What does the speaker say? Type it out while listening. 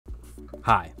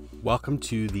Hi, welcome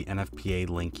to the NFPA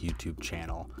LiNK YouTube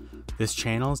channel. This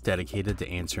channel is dedicated to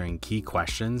answering key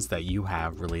questions that you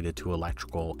have related to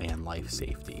electrical and life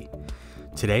safety.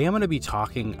 Today I'm going to be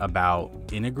talking about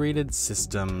integrated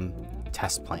system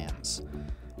test plans.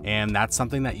 And that's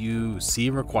something that you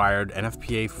see required.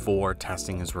 NFPA 4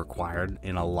 testing is required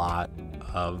in a lot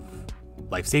of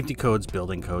life safety codes,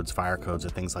 building codes, fire codes, or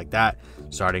things like that,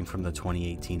 starting from the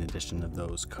 2018 edition of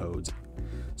those codes.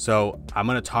 So I'm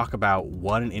going to talk about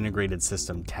what an integrated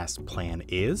system test plan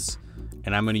is,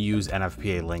 and I'm going to use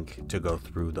NFPA LiNK to go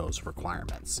through those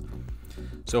requirements.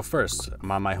 So first, I'm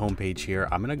on my homepage here.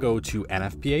 I'm going to go to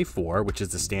NFPA 4, which is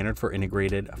the standard for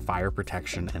integrated fire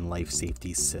protection and life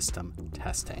safety system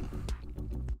testing.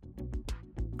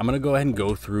 I'm going to go ahead and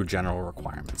go through general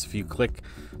requirements. If you click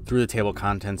through the table of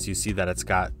contents, you see that it's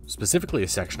got specifically a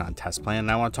section on test plan.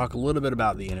 And I want to talk a little bit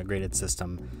about the integrated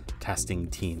system testing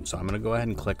team. So I'm going to go ahead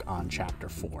and click on chapter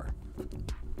 4.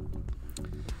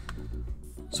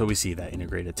 So we see that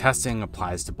integrated testing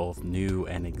applies to both new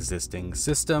and existing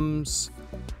systems.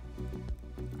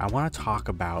 I want to talk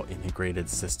about integrated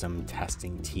system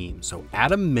testing team. So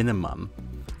at a minimum,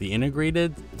 the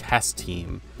integrated test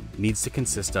team needs to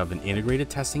consist of an integrated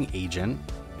testing agent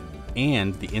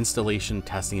and the installation,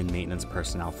 testing, and maintenance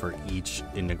personnel for each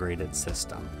integrated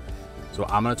system. So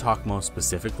I'm going to talk most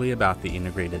specifically about the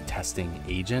integrated testing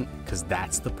agent because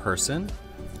that's the person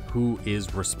who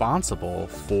is responsible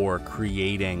for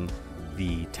creating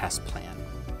the test plan.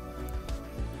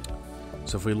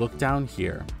 So if we look down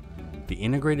here, the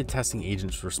integrated testing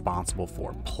agent is responsible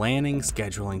for planning,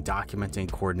 scheduling, documenting,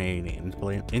 coordinating,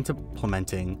 and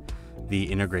implementing the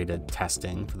integrated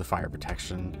testing for the fire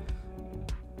protection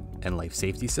and life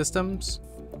safety systems.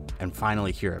 And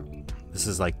finally here, this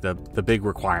is like the big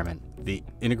requirement. The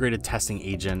integrated testing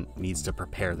agent needs to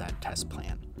prepare that test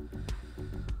plan.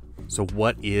 So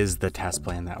what is the test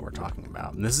plan that we're talking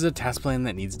about? And this is a test plan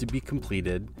that needs to be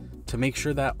completed to make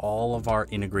sure that all of our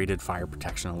integrated fire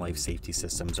protection and life safety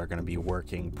systems are going to be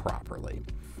working properly.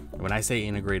 When I say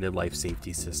integrated life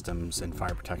safety systems and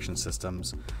fire protection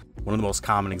systems, one of the most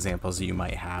common examples that you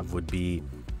might have would be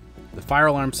the fire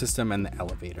alarm system and the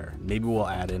elevator. Maybe we'll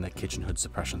add in a kitchen hood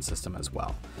suppression system as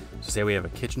well. So say we have a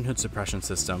kitchen hood suppression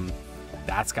system,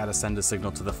 that's got to send a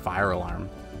signal to the fire alarm.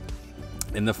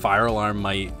 And the fire alarm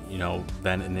might,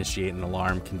 then initiate an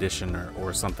alarm condition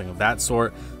or something of that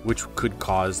sort, which could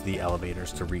cause the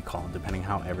elevators to recall. Depending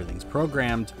how everything's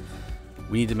programmed,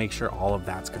 we need to make sure all of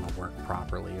that's going to work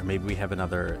properly. Or maybe we have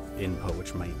another input,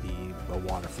 which might be a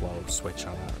water flow switch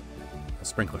on a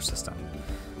sprinkler system.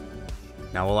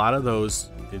 Now, a lot of those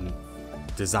in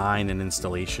design and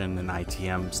installation and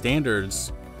ITM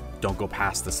standards don't go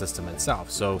past the system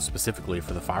itself. So specifically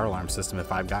for the fire alarm system,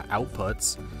 if I've got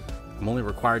outputs, I'm only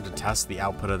required to test the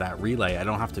output of that relay. I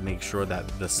don't have to make sure that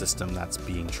the system that's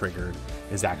being triggered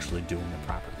is actually doing the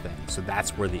proper thing. So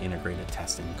that's where the integrated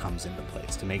testing comes into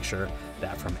place, to make sure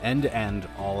that from end to end,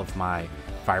 all of my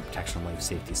fire protection and life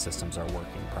safety systems are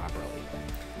working properly.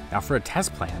 Now for a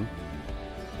test plan,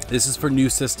 this is for new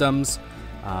systems,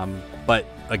 but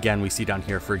again, we see down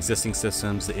here for existing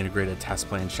systems, the integrated test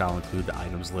plan shall include the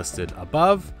items listed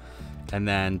above, and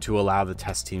then to allow the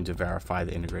test team to verify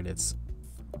the integrated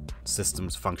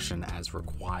systems function as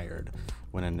required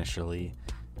when initially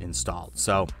installed.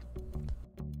 So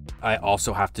I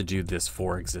also have to do this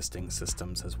for existing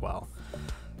systems as well.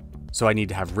 So I need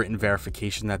to have written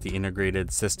verification that the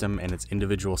integrated system and its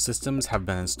individual systems have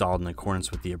been installed in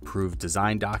accordance with the approved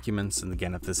design documents. And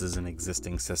again, if this is an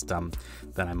existing system,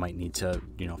 then I might need to,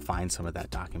 find some of that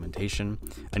documentation.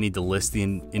 I need to list the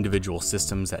individual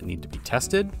systems that need to be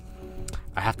tested.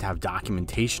 I have to have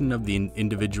documentation of the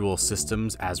individual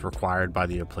systems as required by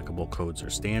the applicable codes or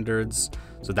standards.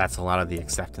 So that's a lot of the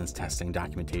acceptance testing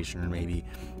documentation, or maybe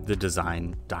the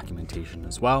design documentation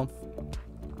as well.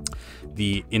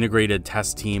 The integrated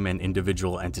test team and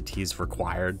individual entities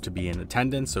required to be in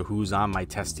attendance. So who's on my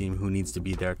test team, who needs to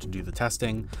be there to do the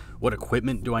testing? What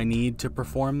equipment do I need to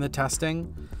perform the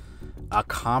testing? A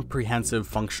comprehensive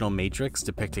functional matrix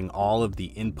depicting all of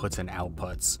the inputs and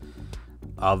outputs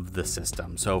of the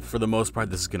system. So for the most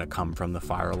part, this is going to come from the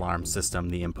fire alarm system,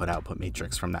 the input-output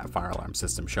matrix from that fire alarm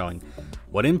system showing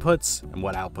what inputs and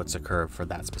what outputs occur for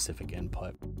that specific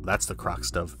input. That's the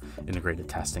crux of integrated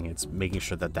testing. It's making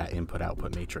sure that that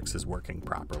input-output matrix is working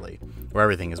properly, or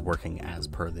everything is working as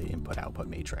per the input-output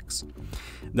matrix.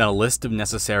 Then a list of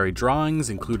necessary drawings,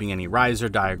 including any riser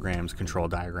diagrams, control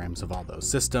diagrams of all those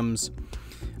systems,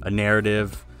 a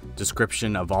narrative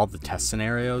description of all the test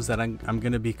scenarios that I'm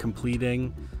going to be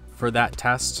completing for that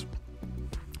test.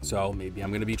 So maybe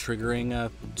I'm going to be triggering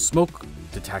a smoke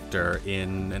detector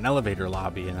in an elevator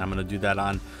lobby, and I'm going to do that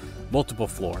on multiple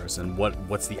floors, and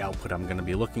what's the output I'm going to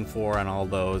be looking for on all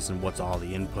those, and what's all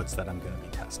the inputs that I'm going to be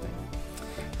testing.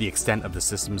 The extent of the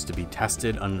systems to be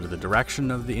tested under the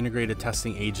direction of the integrated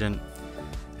testing agent,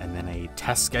 and then a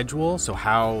test schedule. So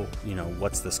how,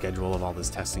 what's the schedule of all this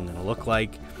testing going to look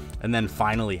like? And then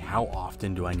finally, how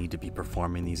often do I need to be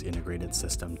performing these integrated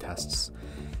system tests?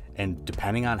 And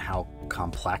depending on how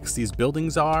complex these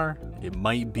buildings are, it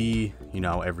might be,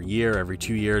 every year, every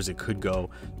 2 years. It could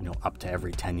go, up to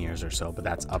every 10 years or so, but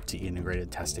that's up to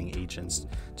integrated testing agents'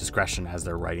 discretion as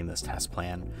they're writing this test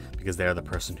plan, because they're the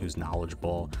person who's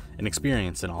knowledgeable and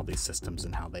experienced in all these systems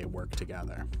and how they work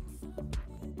together.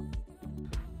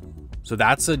 So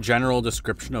that's a general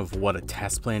description of what a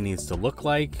test plan needs to look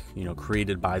like,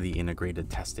 created by the integrated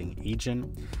testing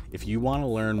agent. If you want to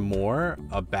learn more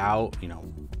about,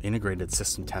 integrated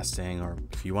system testing, or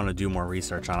if you want to do more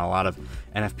research on a lot of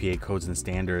NFPA codes and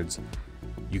standards,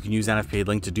 you can use NFPA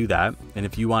LiNK to do that. And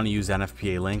if you want to use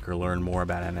NFPA LiNK or learn more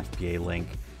about NFPA LiNK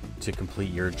to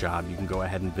complete your job, you can go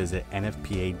ahead and visit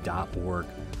nfpa.org/link.